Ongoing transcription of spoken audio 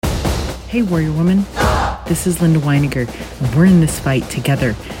Hey, Warrior Woman. This is Linda Weiniger, and we're in this fight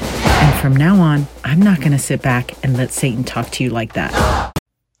together. And from now on, I'm not going to sit back and let Satan talk to you like that.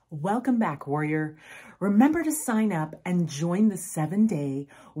 Welcome back, Warrior. Remember to sign up and join the 7-day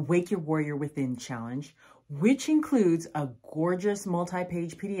Wake Your Warrior Within challenge, which includes a gorgeous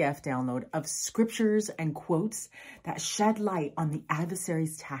multi-page PDF download of scriptures and quotes that shed light on the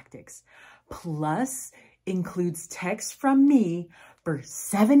adversary's tactics. Plus, includes text from me for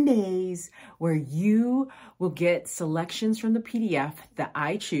 7 days where you will get selections from the PDF that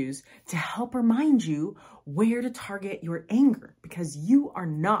I choose to help remind you where to target your anger, because you are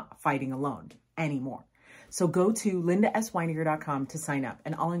not fighting alone anymore. So go to lindasweiniger.com to sign up,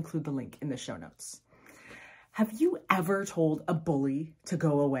 and I'll include the link in the show notes. Have you ever told a bully to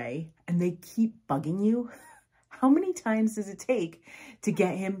go away and they keep bugging you? How many times does it take to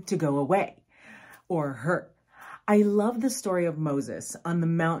get him to go away or her? I love the story of Moses on the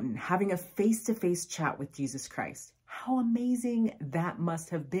mountain having a face-to-face chat with Jesus Christ. How amazing that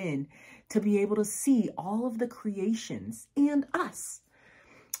must have been to be able to see all of the creations and us.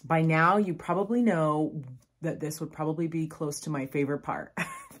 By now, you probably know that this would probably be close to my favorite part.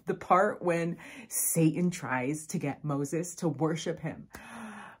 The part when Satan tries to get Moses to worship him.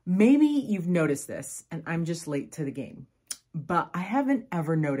 Maybe you've noticed this and I'm just late to the game, but I haven't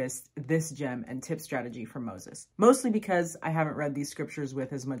ever noticed this gem and tip strategy from Moses, mostly because I haven't read these scriptures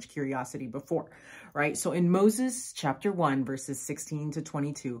with as much curiosity before, right? So in Moses chapter 1, verses 16 to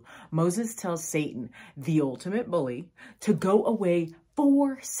 22, Moses tells Satan, the ultimate bully, to go away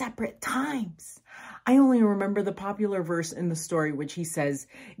 4 separate times. I only remember the popular verse in the story, which he says,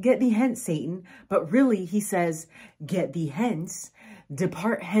 "Get thee hence, Satan." But really he says, "Get thee hence,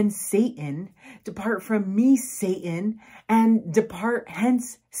 depart hence, Satan, depart from me, Satan, and depart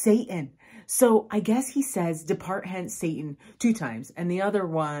hence, Satan." So I guess he says, "Depart hence, Satan," 2 times, and the other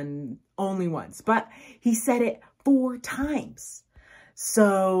one only once, but he said it 4 times.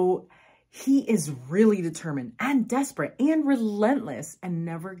 So he is really determined and desperate and relentless and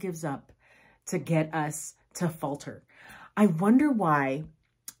never gives up to get us to falter. I wonder why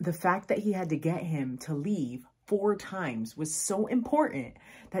the fact that he had to get him to leave 4 times was so important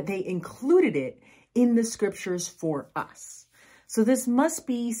that they included it in the scriptures for us. So this must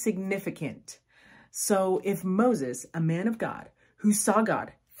be significant. So if Moses, a man of God who saw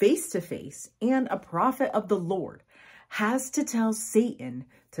God face to face and a prophet of the Lord, has to tell Satan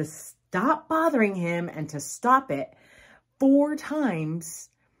to stop bothering him and to stop it 4 times,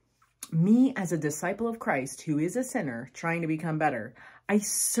 me as a disciple of Christ who is a sinner trying to become better, I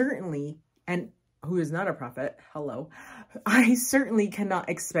certainly, and who is not a prophet, I certainly cannot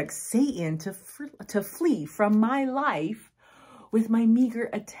expect Satan to flee from my life with my meager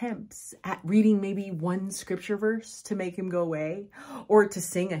attempts at reading maybe 1 scripture verse to make him go away, or to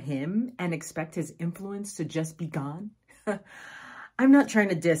sing a hymn and expect his influence to just be gone. I'm not trying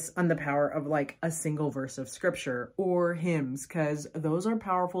to diss on the power of like a single verse of scripture or hymns, because those are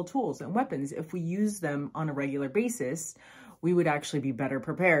powerful tools and weapons. If we use them on a regular basis, we would actually be better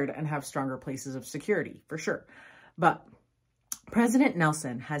prepared and have stronger places of security, for sure. But President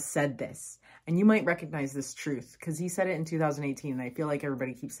Nelson has said this, and you might recognize this truth because he said it in 2018, and I feel like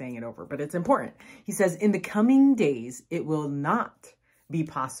everybody keeps saying it over, but it's important. He says, "In the coming days, it will not be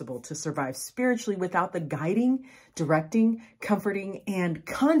possible to survive spiritually without the guiding, directing, comforting, and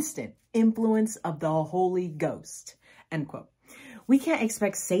constant influence of the Holy Ghost." End quote. We can't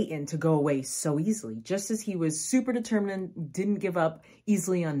expect Satan to go away so easily. Just as he was super determined and didn't give up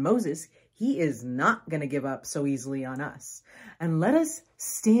easily on Moses, he is not going to give up so easily on us. And let us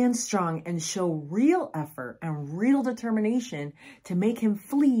stand strong and show real effort and real determination to make him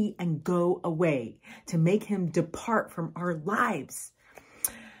flee and go away, to make him depart from our lives.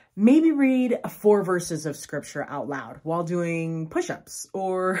 Maybe read 4 verses of scripture out loud while doing push-ups,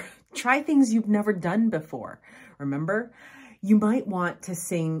 or try things you've never done before. Remember, you might want to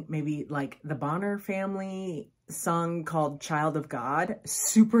sing maybe like the Bonner Family song called "Child of God"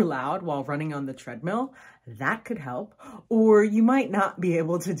 super loud while running on the treadmill. That could help. Or you might not be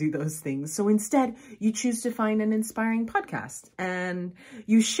able to do those things. So instead, you choose to find an inspiring podcast and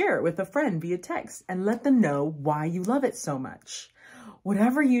you share it with a friend via text and let them know why you love it so much.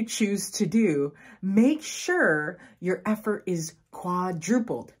 Whatever you choose to do, make sure your effort is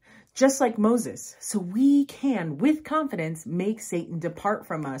quadrupled, just like Moses, so we can, with confidence, make Satan depart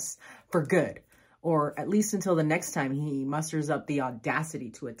from us for good, or at least until the next time he musters up the audacity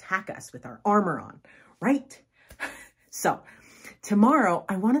to attack us with our armor on, right? So tomorrow,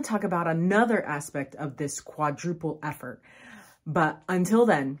 I want to talk about another aspect of this quadruple effort. But until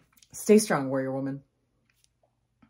then, stay strong, warrior woman.